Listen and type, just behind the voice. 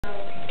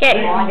Okay.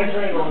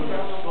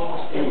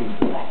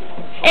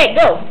 Hey,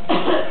 go.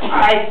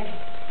 Hi.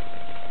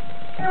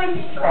 Kermit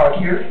the Frog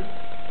here.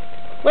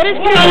 What is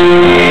Kermit?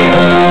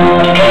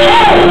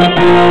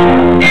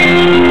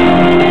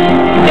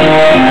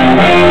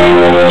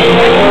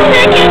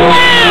 Freaking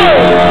loud!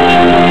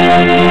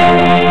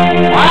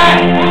 What?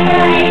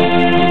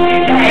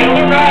 I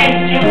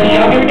arrived just the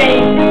other day.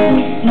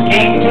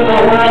 Came to the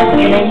world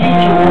in a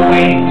usual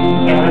way.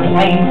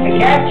 Airplanes to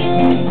catch,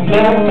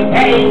 bills to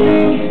pay.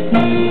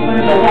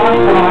 Learned a lot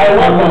while I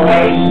was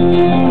away.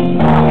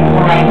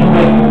 Before I knew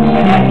it,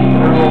 the next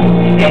girl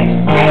six.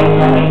 I don't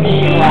wanna be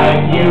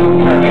like you,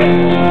 Kermit.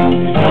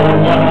 Don't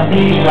wanna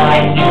be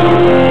like you.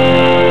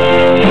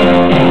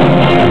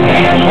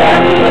 And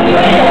that's the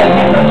trail.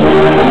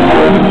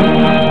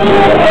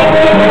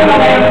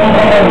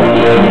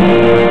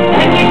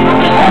 And you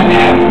come on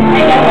now.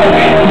 I know a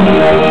man.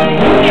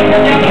 You can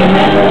never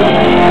remember.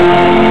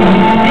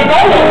 You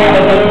know what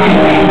happened, my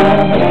friend.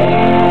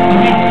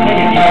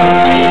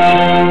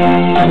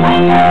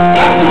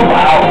 That's too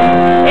loud.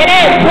 It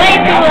is way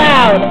too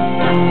loud.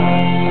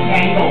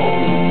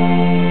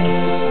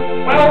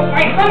 Well,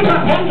 I heard her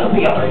pencil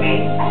the other day.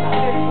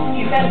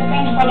 She said,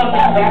 thanks for the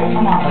bell, Dad.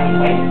 Come on,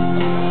 anyway.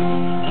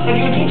 Could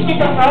you teach me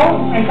to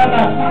throw? I said,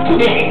 not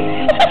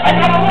today. I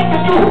got a lot to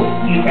do.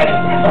 He said,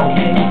 that's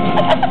okay.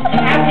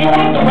 As he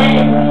walked away,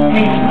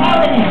 he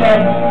smiled and he said,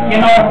 you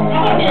know,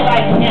 I'm going to be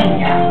like him,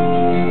 yeah.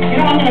 You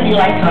know, I'm going to be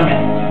like Kermit.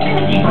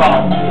 Kermit the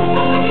Frog.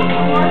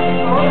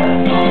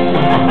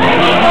 And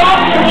he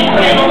walked to his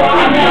cradle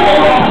on the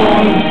little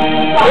spoon.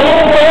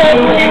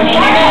 And he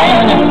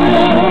had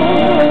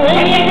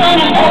and he got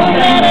a whole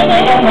set of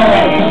little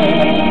boys.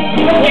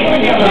 He was like,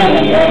 you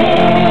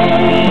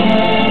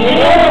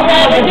don't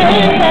have a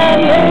good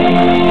time.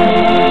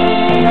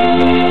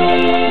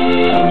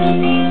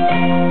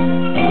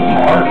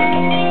 Hard.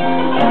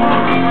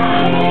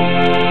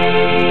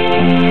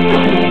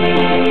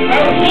 I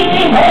was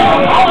teaching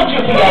psychology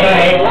the other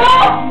day.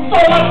 So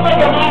much like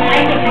a man I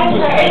had to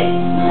say.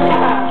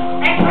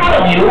 I'm proud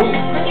of you.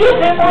 You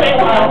did very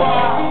well.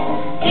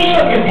 He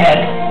shook his head,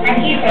 and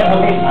he said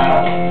with a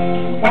smile,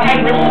 when I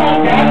really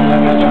like that,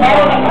 Mr.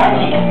 Barrow the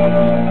party.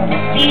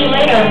 See you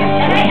later,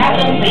 and I have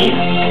to leave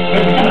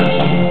with him.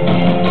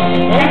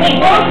 And he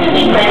walked to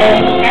the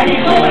cradle, and he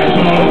shoulders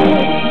moved.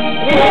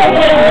 He had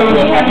been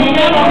rude, and he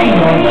never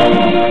removed.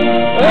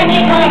 When he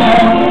got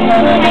home,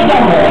 I go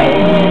away.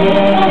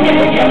 I'll get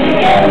it just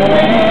again.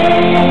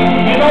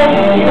 You know,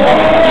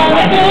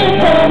 I did.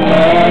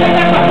 And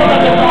that's what some of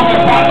the songs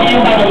are brought to you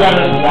by the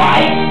letters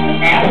Y,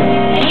 F,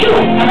 and U,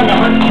 and the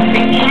number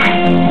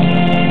 69.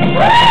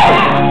 Woo!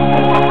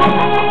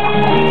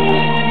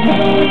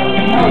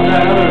 How's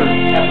that other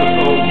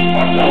episode?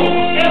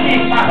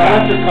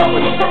 That's a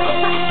couple.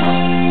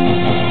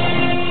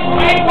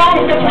 My mom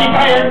is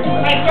retired.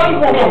 My son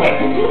won't away.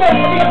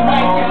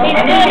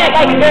 He's doing it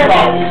like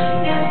Yoda.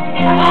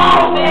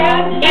 Oh,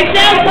 man. He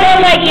sounds more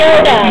like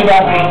Yoda.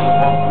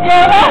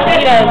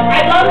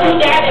 I'd love to,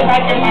 Dad, if I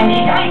could find me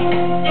time.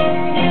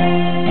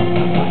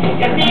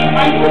 You see,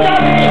 my new job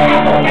is the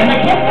apple, and the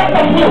gift of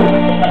the blue.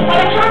 But by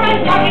the time I'm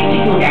talking to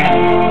you, Dad,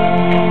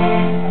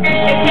 it's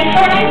the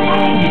turn I'm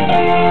talking to you.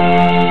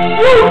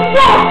 Woo!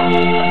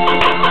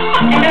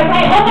 And as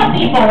I hung up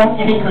the phone,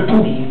 it occurred to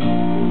me,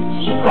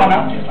 she's grown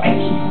up just like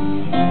me.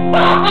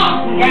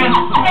 Yeah,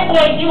 my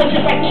boy, he was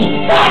just like me.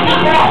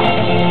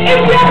 It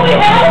really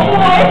has,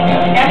 boy.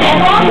 And as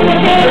long as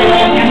it's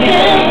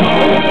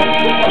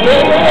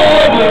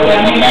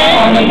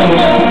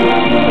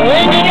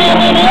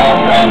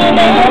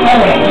and